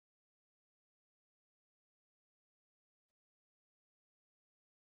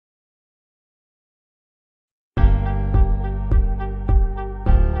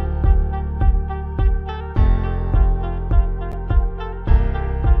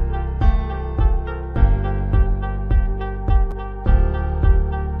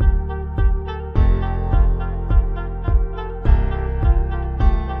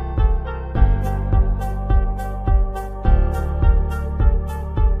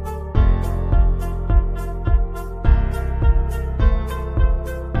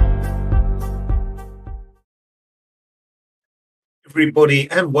Everybody,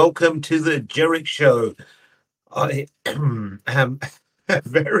 and welcome to the Jerick Show. I am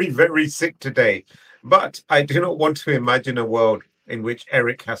very, very sick today, but I do not want to imagine a world in which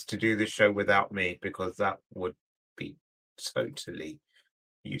Eric has to do this show without me because that would be totally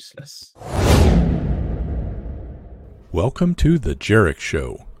useless. Welcome to the Jerick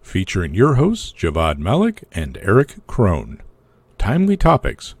Show, featuring your hosts Javad Malik and Eric Crone. Timely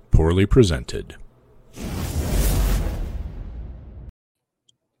topics, poorly presented.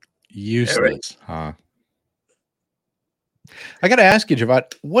 Useless, huh? I got to ask you,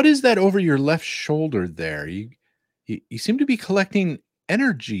 Javad, what is that over your left shoulder there? You seem to be collecting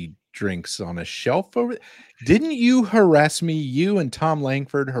energy drinks on a shelf over. Didn't you harass me? You and Tom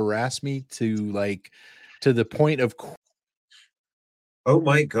Langford harass me to the point of. Oh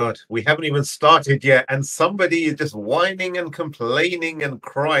my God, we haven't even started yet, and somebody is just whining and complaining and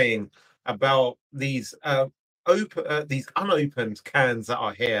crying about these these unopened cans that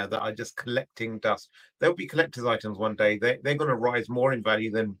are here that are just collecting dust. They'll be collector's items one day. They're going to rise more in value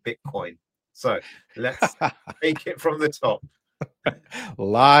than Bitcoin. So let's take it from the top.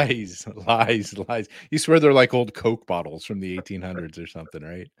 Lies. You swear they're like old Coke bottles from the 1800s or something,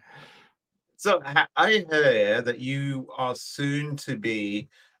 right? So I hear that you are soon to be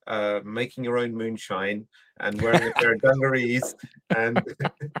making your own moonshine and wearing a pair of dungarees and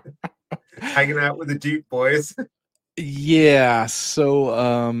hanging out with the Duke boys. Yeah,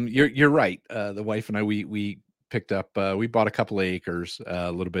 so you're right. The wife and I we picked up we bought a couple of acres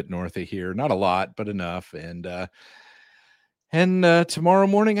a little bit north of here, not a lot, but enough. And tomorrow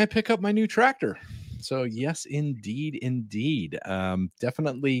morning I pick up my new tractor. So yes, indeed.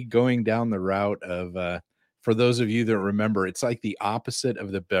 Definitely going down the route of for those of you that remember, it's like the opposite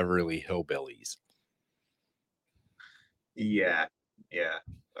of the Beverly Hillbillies. Yeah.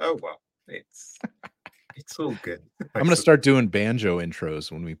 Oh well, it's all good. I'm gonna start doing banjo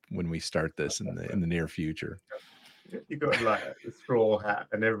intros when we start this in the near future. You got like a straw hat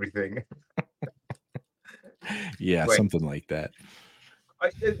and everything. Yeah, something like that.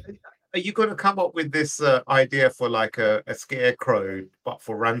 Are you going to come up with this idea for like a scarecrow, but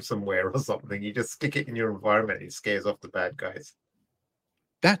for ransomware or something? You just stick it in your environment, it scares off the bad guys.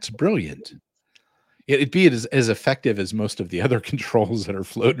 That's brilliant. It'd be as effective as most of the other controls that are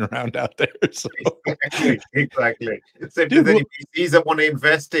floating around out there. So. Exactly. So if there's any PCs that want to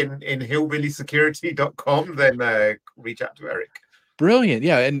invest in hillbillysecurity.com, then reach out to Eric. Brilliant.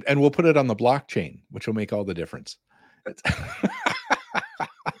 Yeah, and we'll put it on the blockchain, which will make all the difference.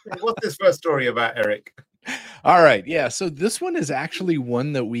 What's this first story about, Eric? All right. Yeah. So this one is actually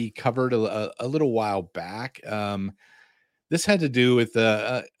one that we covered a little while back. This had to do with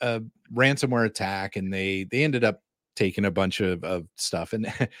a ransomware attack, and they ended up taking a bunch of stuff.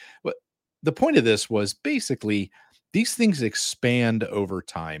 And the point of this was basically these things expand over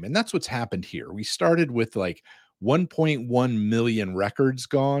time. And that's what's happened here. We started with like 1.1 million records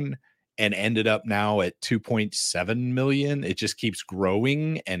gone and ended up now at 2.7 million. It just keeps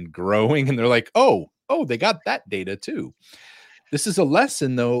growing and growing. And they're like, oh, they got that data too. This is a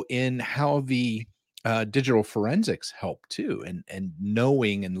lesson, though, in how the digital forensics help too, and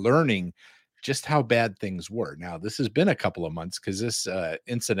knowing and learning just how bad things were. Now, this has been a couple of months because this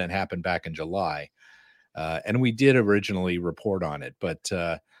incident happened back in July, and we did originally report on it, but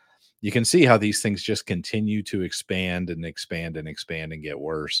you can see how these things just continue to expand and get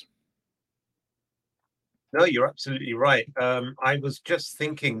worse. No, you're absolutely right. I was just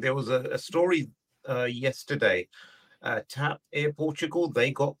thinking there was a story yesterday. TAP Air Portugal,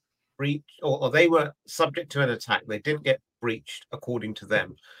 they got breached, or they were subject to an attack. They didn't get breached according to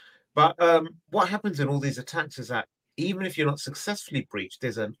them. But what happens in all these attacks is that even if you're not successfully breached,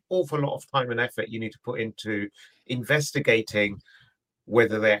 there's an awful lot of time and effort you need to put into investigating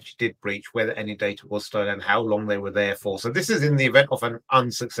whether they actually did breach, whether any data was stolen, and how long they were there for. So this is in the event of an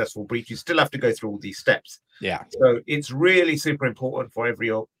unsuccessful breach. You still have to go through all these steps. Yeah. So it's really super important for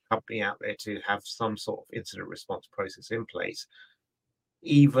every company out there to have some sort of incident response process in place,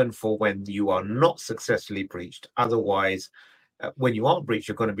 even for when you are not successfully breached. Otherwise, when you aren't breached,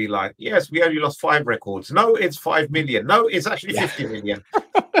 you're going to be like, yes, we only lost 5 records. No, it's 5 million. No, it's actually 50 million.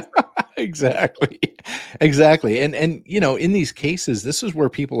 Exactly. And you know, in these cases, this is where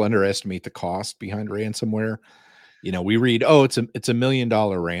people underestimate the cost behind ransomware. You know, we read, oh, it's $1 million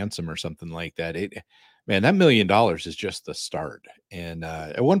ransom or something like that. Man, that $1 million is just the start. And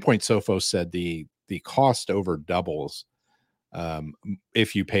at one point, Sophos said the cost over doubles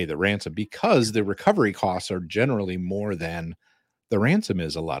if you pay the ransom, because the recovery costs are generally more than the ransom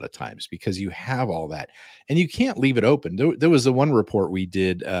is a lot of times, because you have all that and you can't leave it open. There was the one report we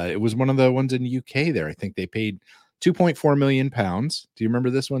did. It was one of the ones in the UK there. I think they paid 2.4 million pounds. Do you remember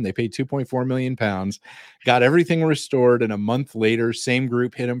this one? They paid 2.4 million pounds, got everything restored, and a month later, same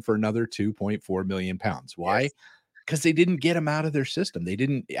group hit them for another 2.4 million pounds. Why? Yes, Because they didn't get them out of their system. They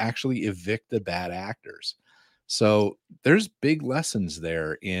didn't actually evict the bad actors. So there's big lessons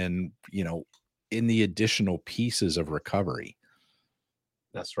there in, in the additional pieces of recovery.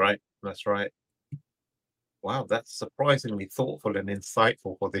 that's right. That's right. Wow, that's surprisingly thoughtful and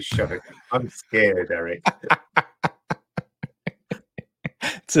insightful for this show. I'm scared, Eric.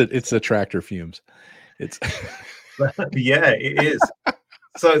 It's the tractor fumes. It's Yeah, it is.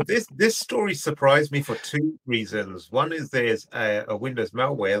 So this story surprised me for two reasons. One is there's a Windows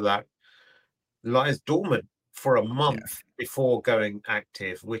malware that lies dormant for a yeah. month before going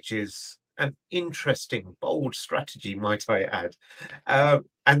active, which is an interesting, bold strategy, might I add.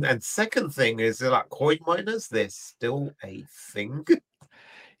 And second thing is like coin miners, they're still a thing.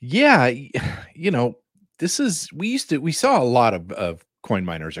 Yeah, we saw a lot of coin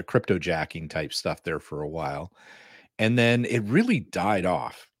miners or crypto jacking type stuff there for a while. And then it really died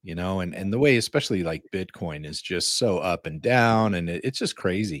off, and the way, especially like Bitcoin, is just so up and down, and it's just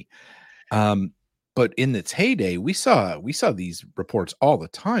crazy. But in its heyday, we saw these reports all the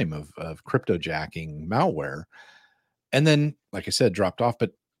time of crypto jacking malware, and then, like I said, dropped off.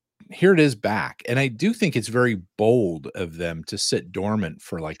 But here it is back, and I do think it's very bold of them to sit dormant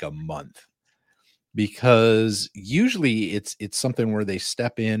for like a month, because usually it's something where they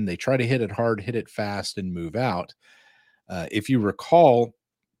step in, they try to hit it hard, hit it fast, and move out. If you recall,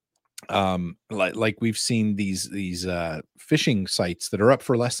 like we've seen these phishing sites that are up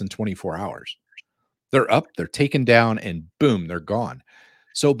for less than 24 hours. They're up, they're taken down, and boom, they're gone.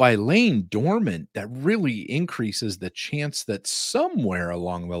 So by laying dormant, that really increases the chance that somewhere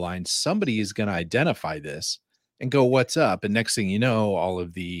along the line, somebody is going to identify this and go, "What's up?" And next thing you know, all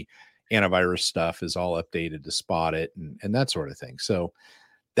of the antivirus stuff is all updated to spot it, and that sort of thing. So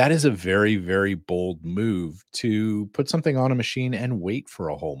that is a very, very bold move to put something on a machine and wait for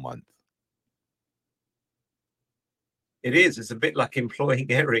a whole month. It is. It's a bit like employing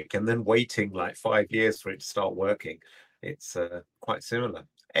Eric and then waiting like 5 years for it to start working. It's quite similar.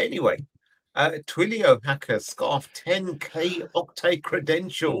 Anyway, Twilio hacker scarfed 10K Octave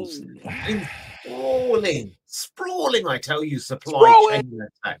credentials in sprawling, I tell you, supply Sprawling! chain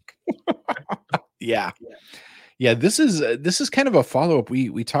attack. Yeah. Yeah, this is kind of a follow-up.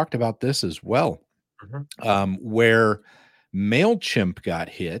 We talked about this as well, where MailChimp got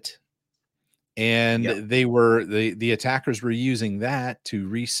hit, and Yep. the attackers were using that to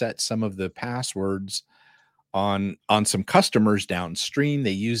reset some of the passwords on some customers downstream.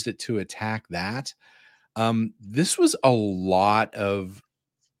 They used it to attack that. This was a lot of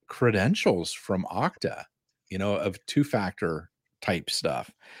credentials from Okta, of two-factor type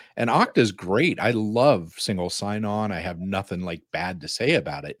stuff. And Okta's great. I love single sign-on. I have nothing like bad to say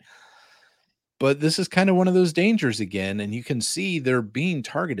about it. But this is kind of one of those dangers again, and you can see they're being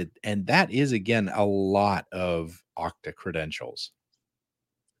targeted, and that is again a lot of Okta credentials.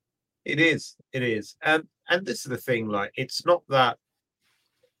 It is. It is. And this is the thing, like it's not that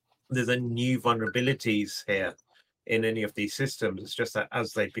there's a new vulnerabilities here in any of these systems. It's just that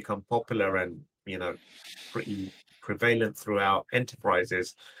as they become popular and pretty prevalent throughout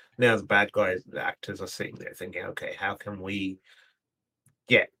enterprises, now the bad guys, the actors are sitting there thinking, okay, how can we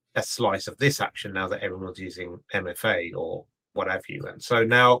get a slice of this action now that everyone's using MFA or what have you? And so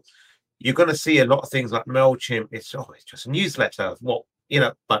now you're going to see a lot of things like MailChimp. It's just a newsletter.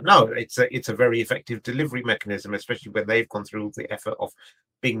 But no, it's a very effective delivery mechanism, especially when they've gone through the effort of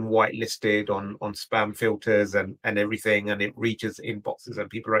being whitelisted on spam filters and everything, and it reaches inboxes and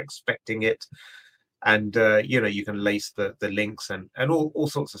people are expecting it. And you can lace the links and all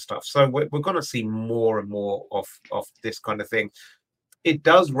sorts of stuff. So we're going to see more and more of this kind of thing. It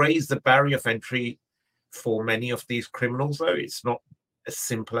does raise the barrier of entry for many of these criminals, though. It's not as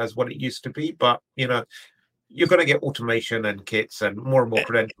simple as what it used to be, but you're going to get automation and kits and more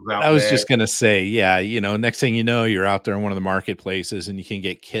credentials out there. I was just going to say, yeah, next thing you know, you're out there in one of the marketplaces and you can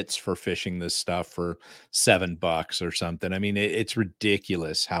get kits for phishing this stuff for $7 or something. I mean, it's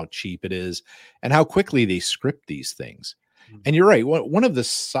ridiculous how cheap it is and how quickly they script these things. And you're right. One of the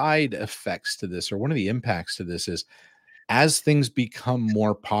side effects to this, or one of the impacts to this, is as things become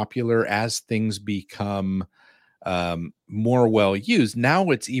more popular, as things become more well used, now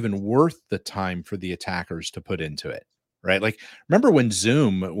it's even worth the time for the attackers to put into it, right? Like, remember when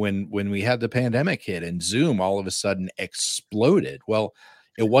Zoom, when we had the pandemic hit and Zoom all of a sudden exploded? Well,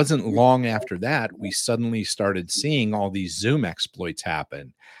 it wasn't long after that we suddenly started seeing all these Zoom exploits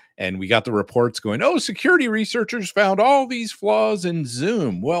happen, and we got the reports going, "Oh, security researchers found all these flaws in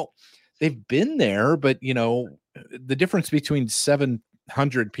Zoom." Well, they've been there, but the difference between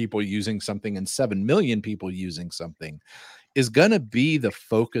 700 people using something and 7 million people using something is going to be the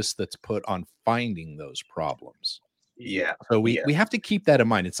focus that's put on finding those problems. Yeah. So we have to keep that in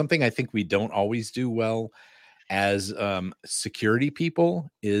mind. It's something I think we don't always do well as security people,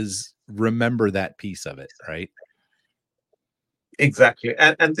 is remember that piece of it, right? Exactly.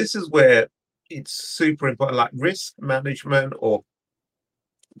 And this is where it's super important. Like risk management or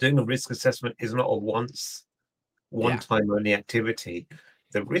doing a risk assessment is not a one time only activity.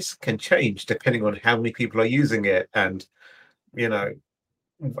 The risk can change depending on how many people are using it and, you know,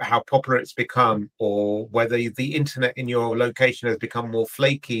 how popular it's become, or whether the internet in your location has become more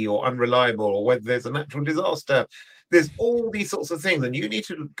flaky or unreliable, or whether there's a natural disaster. There's all these sorts of things, and you need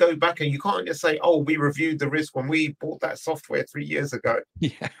to go back, and you can't just say, oh, we reviewed the risk when we bought that software 3 years ago.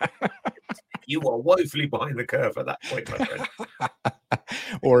 Yeah. You are woefully behind the curve at that point, my friend.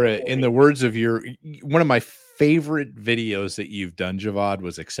 Or in the words of one of my favorite videos that you've done, Javad,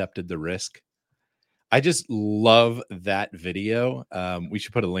 was Accepted the Risk. I just love that video. We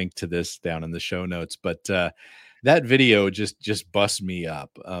should put a link to this down in the show notes, but that video just busts me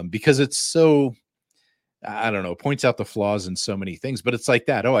up because it's so, I don't know, points out the flaws in so many things, but it's like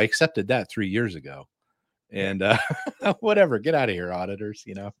that. Oh, I accepted that 3 years ago, and whatever, get out of here, auditors,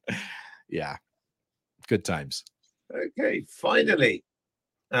 Yeah. Good times. Okay, finally,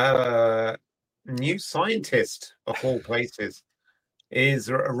 New Scientist of all places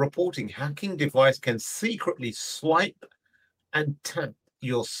is reporting hacking device can secretly swipe and tap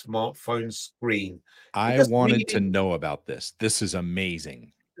your smartphone screen. I wanted to know about this. This is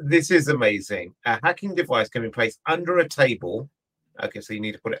amazing. This is amazing. A hacking device can be placed under a table. Okay, so you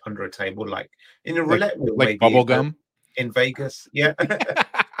need to put it under a table, like in a roulette wheel, like bubble gum in Vegas. Yeah.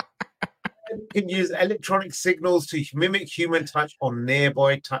 You can use electronic signals to mimic human touch on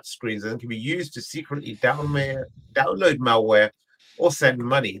nearby touch screens, and can be used to secretly download malware or send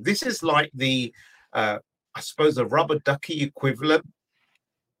money. This is like the, I suppose, a rubber ducky equivalent,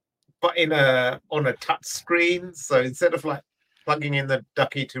 but on a touch screen. So instead of like plugging in the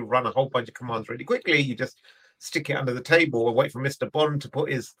ducky to run a whole bunch of commands really quickly, you just stick it under the table and wait for Mr. Bond to put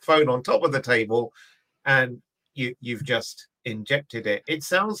his phone on top of the table, and you've just injected it. It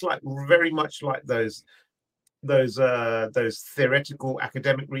sounds like very much like those theoretical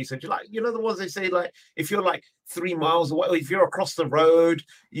academic research, like the ones they say, like if you're like 3 miles away, or if you're across the road,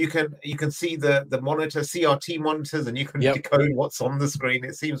 you can see the monitor, CRT monitors, and you can decode what's on the screen.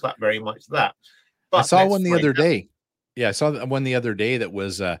 It seems like very much that. But I saw one the other day. Yeah, I saw one the other day that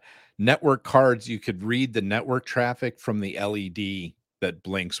was network cards. You could read the network traffic from the LED that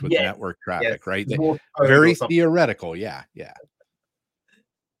blinks with network traffic, right? Very theoretical. Yeah.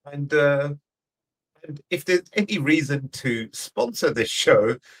 And if there's any reason to sponsor this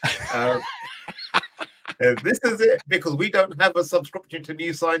show, this is it, because we don't have a subscription to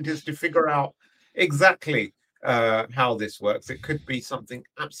New Scientist to figure out exactly how this works. It could be something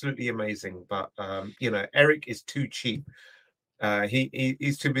absolutely amazing, but Eric is too cheap.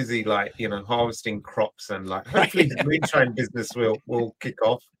 He's too busy, like harvesting crops, and like hopefully his moonshine business will kick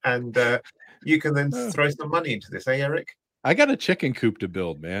off, and you can then throw some money into this. Hey, Eric, I got a chicken coop to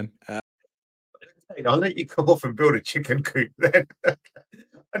build, man. I'll let you come off and build a chicken coop then.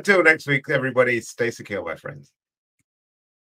 Until next week, everybody, stay secure, my friends.